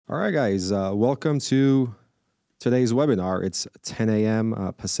All right, guys, welcome to today's webinar. It's 10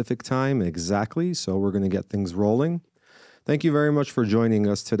 a.m. Pacific time exactly, so we're going to get things rolling. Thank you very much for joining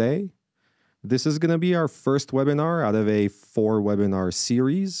us today. This is going to be our first webinar out of a 4-webinar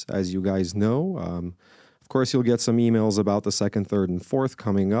series, as you guys know. Of course, you'll get some emails about the second, third, and fourth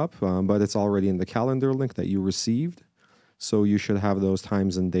coming up, but it's already in the calendar link that you received. So you should have those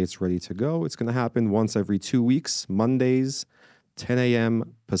times and dates ready to go. It's going to happen once every 2 weeks, Mondays, 10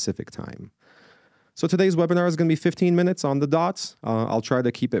 a.m. Pacific time. So today's webinar is going to be 15 minutes on the dot. I'll try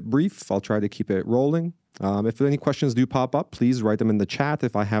to keep it brief. I'll try to keep it rolling. If any questions do pop up, please write them in the chat.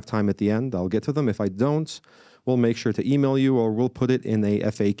 If I have time at the end, I'll get to them. If I don't, we'll make sure to email you, or we'll put it in a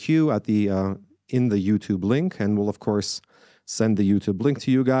FAQ at the in the YouTube link, and we'll of course send the YouTube link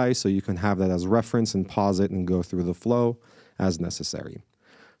to you guys so you can have that as reference and pause it and go through the flow as necessary.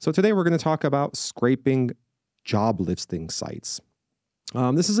 So today we're going to talk about scraping job listing sites.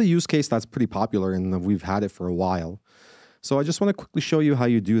 This is a use case that's pretty popular and we've had it for a while. So I just want to quickly show you how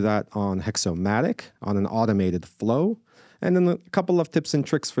you do that on Hexact on an automated flow. And then a couple of tips and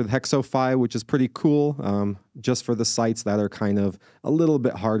tricks for the Hexo which is pretty cool, just for the sites that are kind of a little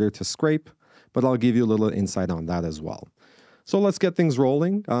bit harder to scrape, but I'll give you a little insight on that as well. So let's get things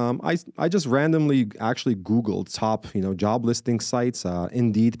rolling. I just randomly actually Googled top, job listing sites.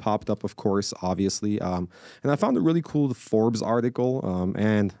 Indeed popped up, of course, obviously. And I found a really cool Forbes article,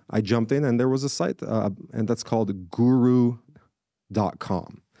 and I jumped in, and there was a site, and that's called guru.com.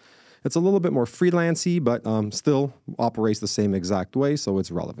 It's a little bit more freelancey, but still operates the same exact way, so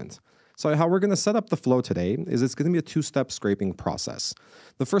it's relevant. So how we're going to set up the flow today is it's going to be a 2-step scraping process.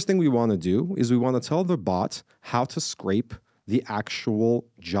 The first thing we want to do is we want to tell the bot how to scrape the actual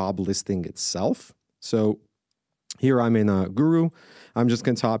job listing itself. So here I'm in Guru. I'm just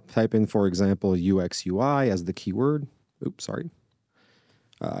going to type in, for example, UX UI as the keyword. Oops, sorry.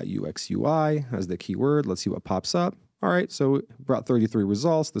 UX UI as the keyword. Let's see what pops up. All right, so it brought 33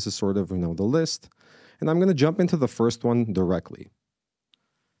 results. This is sort of, the list. And I'm going to jump into the first one directly.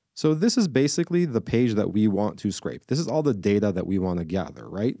 So this is basically the page that we want to scrape. This is all the data that we want to gather,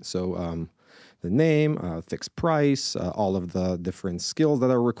 right? So the name, fixed price, all of the different skills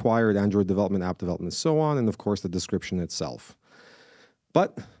that are required, Android development, app development, and so on, and of course the description itself.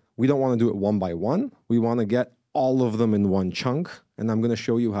 But we don't want to do it one by one. We want to get all of them in one chunk, and I'm going to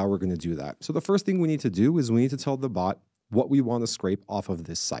show you how we're going to do that. So the first thing we need to do is we need to tell the bot what we want to scrape off of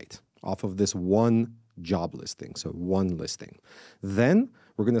this site, off of this one job listing, so one listing. Then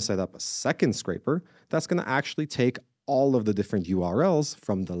we're going to set up a second scraper that's going to actually take all of the different URLs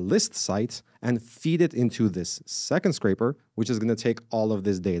from the list site and feed it into this second scraper, which is going to take all of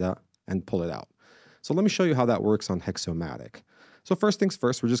this data and pull it out. So let me show you how that works on Hexact. So first things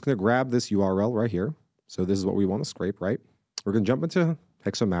first, we're just going to grab this URL right here. So this is what we want to scrape, right? We're going to jump into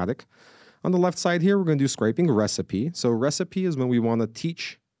Hexact. On the left side here, we're going to do scraping recipe. So recipe is when we want to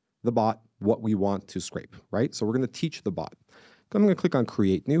teach the bot what we want to scrape, right? So we're going to teach the bot. I'm going to click on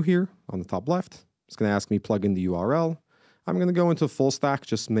Create New here on the top left. It's going to ask me plug in the URL. I'm going to go into full stack,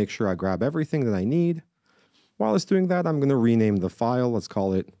 just to make sure I grab everything that I need. While it's doing that, I'm going to rename the file. Let's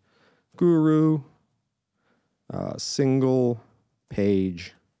call it Guru single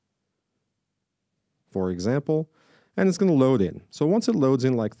page, for example. And it's going to load in. So once it loads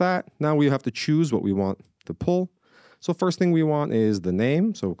in like that, now we have to choose what we want to pull. So first thing we want is the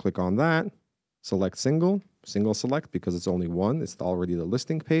name. So we'll click on that, select single select because it's only one. It's already the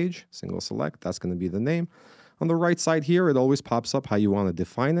listing page, single select, that's going to be the name. On the right side here, it always pops up how you want to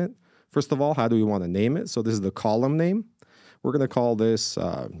define it. First of all, how do we want to name it? So this is the column name. We're going to call this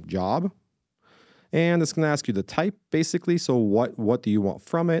job. And it's going to ask you the type, basically. So what do you want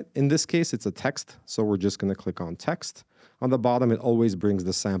from it? In this case, it's a text. So we're just going to click on text. On the bottom, it always brings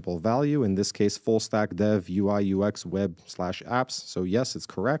the sample value. In this case, full stack dev, UI, UX, web/apps. So yes, it's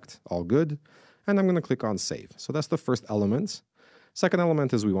correct. All good. And I'm going to click on save. So that's the first element. Second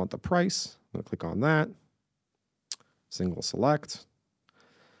element is we want the price. I'm going to click on that. Single select.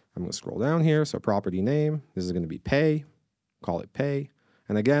 I'm going to scroll down here. So property name, this is going to be pay. Call it pay.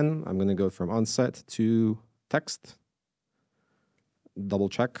 And again, I'm going to go from unset to text. Double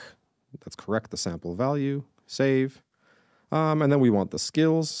check. That's correct, the sample value. Save. And then we want the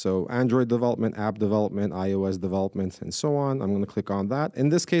skills. So Android development, app development, iOS development, and so on. I'm going to click on that. In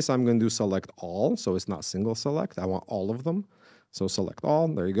this case, I'm going to do select all. So it's not single select. I want all of them. So select all.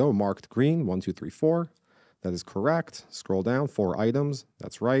 There you go. Marked green. 1, 2, 3, 4. That is correct. Scroll down. 4 items.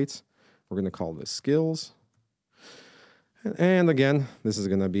 That's right. We're going to call this skills. And again, this is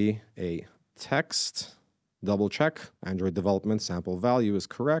going to be a text. Double check. Android development sample value is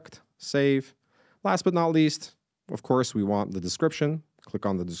correct. Save. Last but not least, of course, we want the description. Click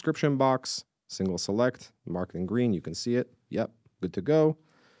on the description box, single select, mark it in green, you can see it. Yep, good to go.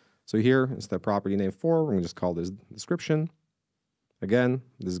 So here, instead of property name 4, we're going to just call this description. Again,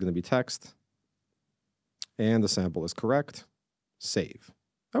 this is going to be text. And the sample is correct. Save.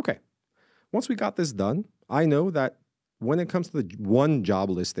 Okay. Once we got this done, I know that when it comes to the one job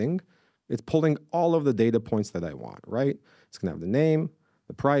listing, it's pulling all of the data points that I want, right? It's going to have the name,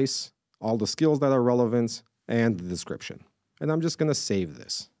 the price, all the skills that are relevant, and the description. And I'm just going to save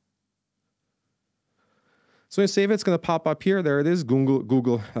this. So when you save it, it's going to pop up here. There it is,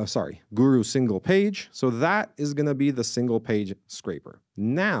 Guru single page. So that is going to be the single page scraper.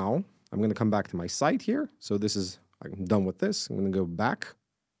 Now, I'm going to come back to my site here. So I'm done with this. I'm going to go back.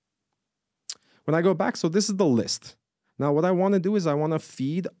 When I go back, so this is the list. Now, what I want to do is I want to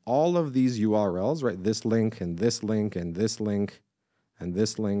feed all of these URLs, right? This link and this link and this link and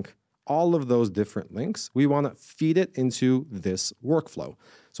this link, all of those different links. We want to feed it into this workflow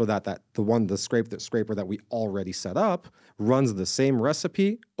so that the scraper that we already set up runs the same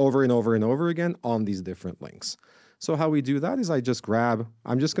recipe over and over and over again on these different links. So how we do that is I'm just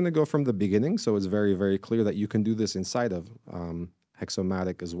going to go from the beginning. So it's very, very clear that you can do this inside of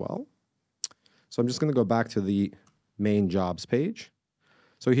Hexact as well. So I'm just going to go back to the main jobs page.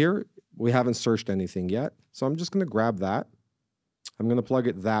 So here we haven't searched anything yet. So I'm just going to grab that. I'm going to plug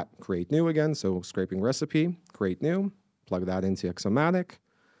it that create new again. So scraping recipe, create new, plug that into Hexact,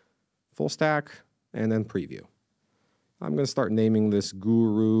 full stack, and then preview. I'm going to start naming this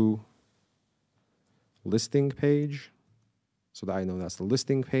Guru listing page so that I know that's the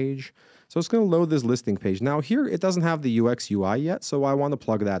listing page. So it's going to load this listing page. Now here it doesn't have the UX UI yet, so I want to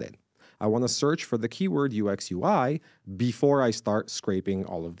plug that in. I want to search for the keyword UX UI before I start scraping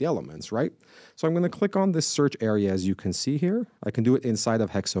all of the elements, right? So I'm going to click on this search area as you can see here. I can do it inside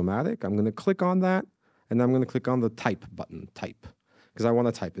of Hexact. I'm going to click on that, and I'm going to click on the type button, type, because I want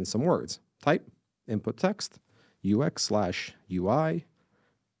to type in some words. Type, input text, UX/UI,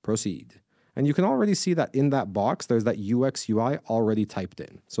 proceed. And you can already see that in that box, there's that UX UI already typed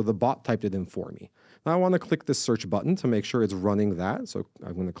in. So the bot typed it in for me. Now I want to click this search button to make sure it's running that. So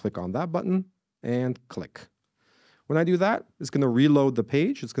I'm going to click on that button and click. When I do that, it's going to reload the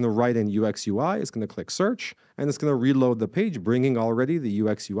page. It's going to write in UX UI. It's going to click search, and it's going to reload the page, bringing already the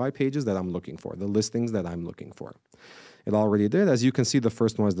UX UI pages that I'm looking for, the listings that I'm looking for. It already did. As you can see, the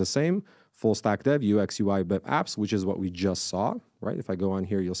first one is the same. Full stack dev, UX UI web apps, which is what we just saw, right? If I go on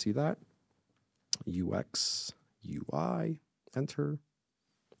here, you'll see that. UX, UI, enter.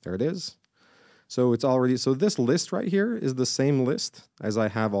 There it is. So this list right here is the same list as I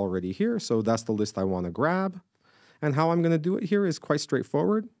have already here. So that's the list I want to grab. And how I'm going to do it here is quite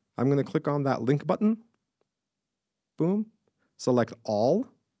straightforward. I'm going to click on that link button. Boom. Select all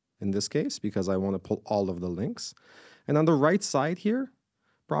in this case because I want to pull all of the links. And on the right side here,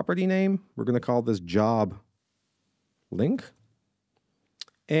 property name, we're going to call this job link.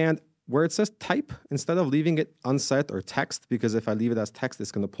 And where it says type, instead of leaving it unset or text, because if I leave it as text,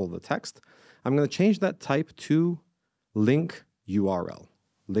 it's going to pull the text, I'm going to change that type to link URL.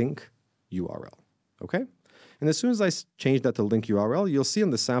 Link URL. Okay? And as soon as I change that to link URL, you'll see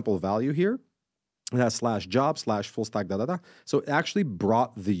in the sample value here, it has /job/fullstack . So it actually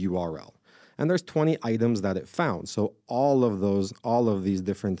brought the URL. And there's 20 items that it found. So all of these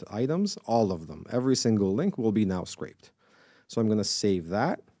different items, all of them, every single link will be now scraped. So I'm going to save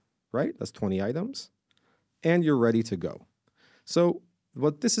that. Right? That's 20 items. And you're ready to go. So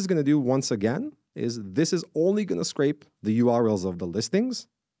what this is going to do once again is this is only going to scrape the URLs of the listings.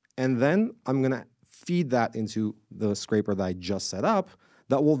 And then I'm going to feed that into the scraper that I just set up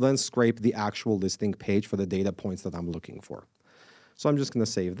that will then scrape the actual listing page for the data points that I'm looking for. So I'm just going to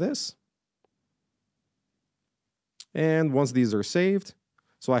save this. And once these are saved,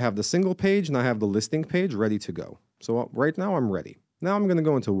 so I have the single page and I have the listing page ready to go. So right now I'm ready. Now I'm going to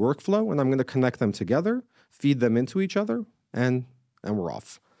go into workflow and I'm going to connect them together, feed them into each other, and we're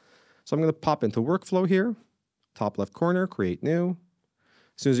off. So I'm going to pop into workflow here, top left corner, create new.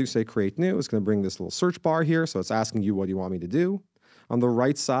 As soon as you say create new, it's going to bring this little search bar here. So it's asking you what you want me to do. On the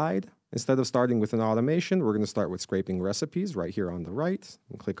right side, instead of starting with an automation, we're going to start with scraping recipes right here on the right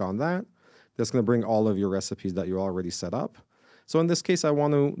and click on that. That's going to bring all of your recipes that you already set up. So in this case, I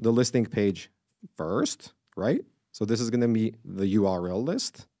want the listing page first, right? So this is going to be the URL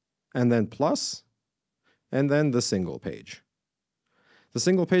list, and then plus, and then the single page. The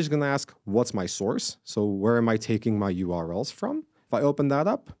single page is going to ask, what's my source? So where am I taking my URLs from? If I open that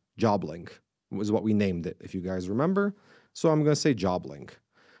up, job link was what we named it, if you guys remember. So I'm going to say job link.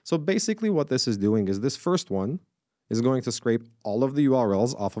 So basically what this is doing is this first one is going to scrape all of the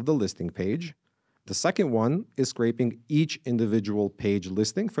URLs off of the listing page. The second one is scraping each individual page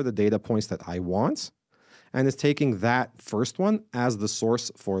listing for the data points that I want, and is taking that first one as the source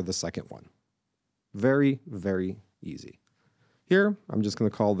for the second one. Very, very easy. Here, I'm just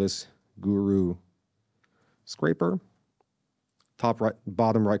going to call this Guru Scraper. Top right,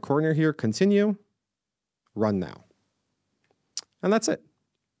 bottom right corner here, continue, run now. And that's it.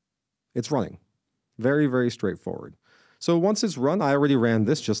 It's running. Very, very straightforward. So once it's run, I already ran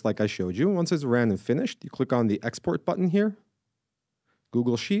this just like I showed you. Once it's ran and finished, you click on the export button here,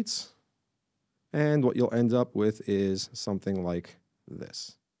 Google Sheets, and what you'll end up with is something like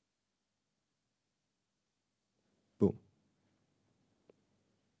this. Boom.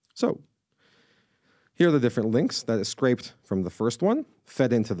 So here are the different links that is scraped from the first one,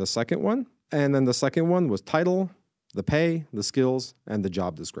 fed into the second one, and then the second one was title, the pay, the skills, and the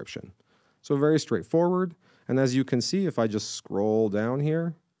job description. So very straightforward. And as you can see, if I just scroll down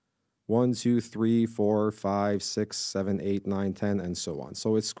here, 1, 2, 3, 4, 5, 6, 7, 8, 9, 10, and so on.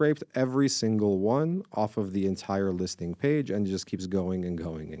 So it scraped every single one off of the entire listing page and just keeps going and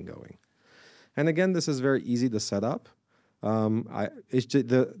going and going. And again, this is very easy to set up. It's just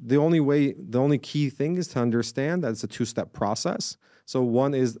the only key thing is to understand that it's a two-step process. So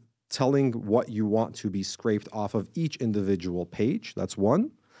one is telling what you want to be scraped off of each individual page. That's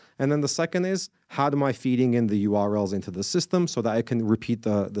one. And then the second is, how am I feeding in the URLs into the system so that I can repeat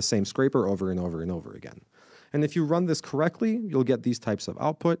the same scraper over and over and over again. And if you run this correctly, you'll get these types of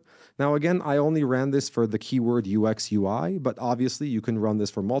output. Now, again, I only ran this for the keyword UX UI, but obviously you can run this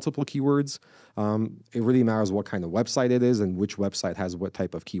for multiple keywords. It really matters what kind of website it is and which website has what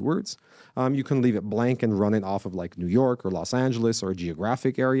type of keywords. You can leave it blank and run it off of like New York or Los Angeles or a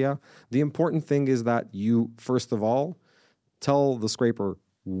geographic area. The important thing is that you, first of all, tell the scraper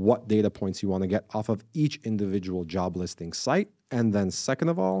what data points you want to get off of each individual job listing site. And then second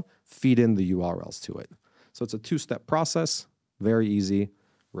of all, feed in the URLs to it. So it's a two-step process, very easy,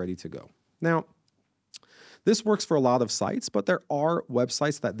 ready to go. Now, this works for a lot of sites, but there are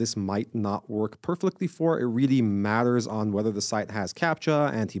websites that this might not work perfectly for. It really matters on whether the site has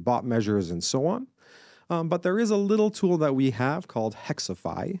CAPTCHA, anti-bot measures, and so on. But there is a little tool that we have called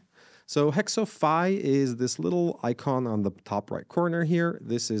Hexify. So Hexify is this little icon on the top right corner here.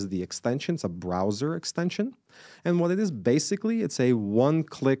 This is the extension. It's a browser extension. And what it is basically, it's a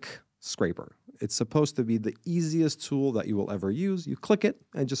one-click scraper. It's supposed to be the easiest tool that you will ever use. You click it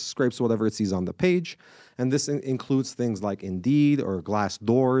and just scrapes whatever it sees on the page. And this includes things like Indeed or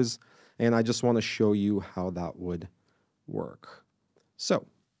Glassdoors. And I just want to show you how that would work. So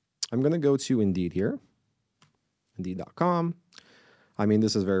I'm going to go to Indeed here, Indeed.com. I mean,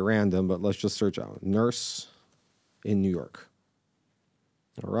 this is very random, but let's just search out nurse in New York.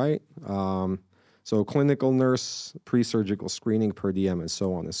 All right. So clinical nurse, pre-surgical screening, per diem, and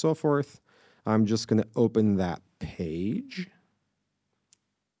so on and so forth. I'm just going to open that page.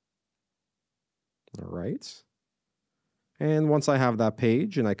 All right. And once I have that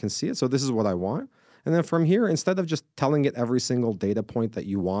page and I can see it, so this is what I want. And then from here, instead of just telling it every single data point that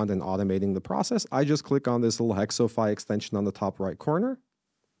you want and automating the process, I just click on this little Hexify extension on the top right corner.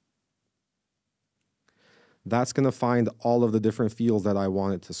 That's going to find all of the different fields that I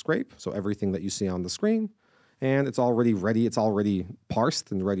want it to scrape. So everything that you see on the screen. And it's already ready. It's already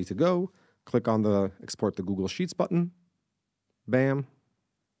parsed and ready to go. Click on the Export to Google Sheets button. Bam.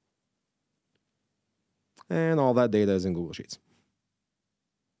 And all that data is in Google Sheets.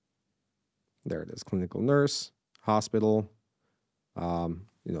 There it is, clinical nurse, hospital, the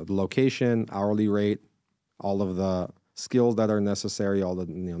location, hourly rate, all of the skills that are necessary, all the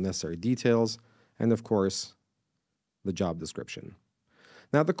necessary details, and of course, the job description.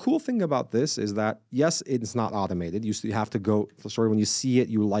 Now, the cool thing about this is that, yes, it's not automated. You have to go, when you see it,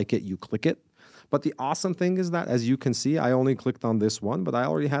 you like it, you click it. But the awesome thing is that, as you can see, I only clicked on this one, but I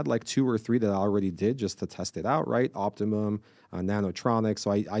already had like 2 or 3 that I already did just to test it out, right? Optimum, Nanotronics.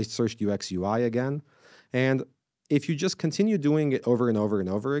 So I searched UX UI again. And if you just continue doing it over and over and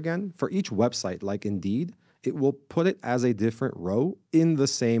over again, for each website like Indeed, it will put it as a different row in the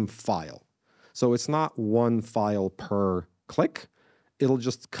same file. So it's not one file per click. It'll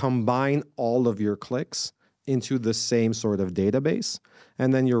just combine all of your clicks into the same sort of database,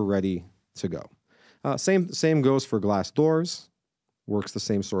 and then you're ready to go. Same goes for Glassdoors. Works the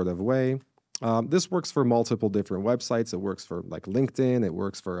same sort of way. This works for multiple different websites. It works for like LinkedIn. It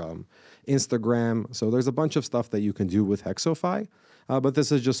works for Instagram. So there's a bunch of stuff that you can do with Hexify, but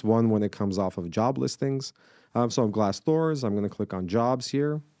this is just one when it comes off of job listings. So on Glassdoors, I'm going to click on jobs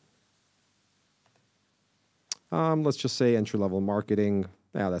here. Let's just say entry-level marketing.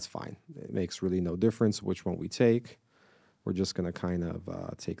 Yeah, that's fine. It makes really no difference which one we take. We're just going to kind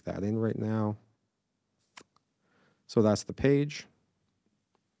of take that in right now. So that's the page.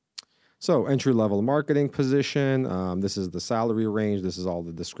 So entry-level marketing position, this is the salary range, this is all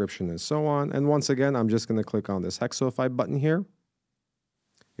the description and so on. And once again, I'm just going to click on this Hexify button here.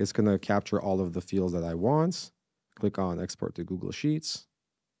 It's going to capture all of the fields that I want. Click on Export to Google Sheets.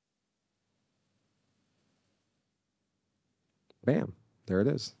 Bam, there it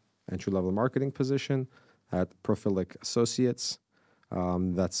is. Entry-level marketing position at Profilic Associates.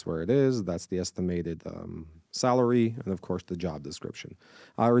 That's where it is. That's the estimated salary, and of course the job description.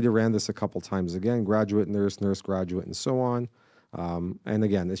 I already ran this a couple times again, graduate nurse, nurse graduate, and so on. And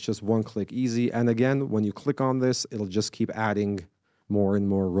again, it's just one click easy. And again, when you click on this, it'll just keep adding more and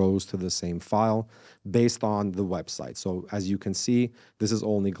more rows to the same file based on the website. So as you can see, this is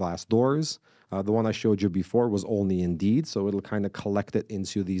only Glassdoor's. The one I showed you before was only Indeed, so it'll kind of collect it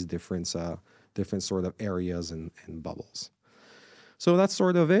into these different sort of areas and bubbles. So that's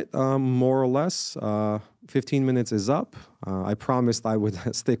sort of it, more or less. 15 minutes is up. I promised I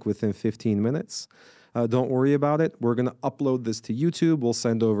would stick within 15 minutes. Don't worry about it. We're going to upload this to YouTube. We'll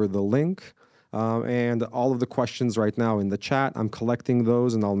send over the link. And all of the questions right now in the chat, I'm collecting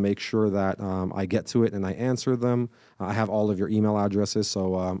those, and I'll make sure that I get to it and I answer them. I have all of your email addresses,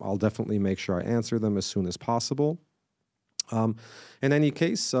 so I'll definitely make sure I answer them as soon as possible. In any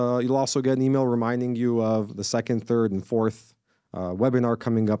case, you'll also get an email reminding you of the second, third, and fourth webinar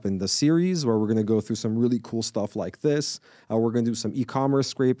coming up in the series, where we're going to go through some really cool stuff like this. We're going to do some e-commerce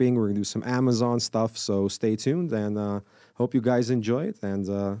scraping. We're going to do some Amazon stuff. So stay tuned, and hope you guys enjoy it.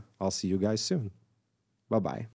 And I'll see you guys soon. Bye-bye.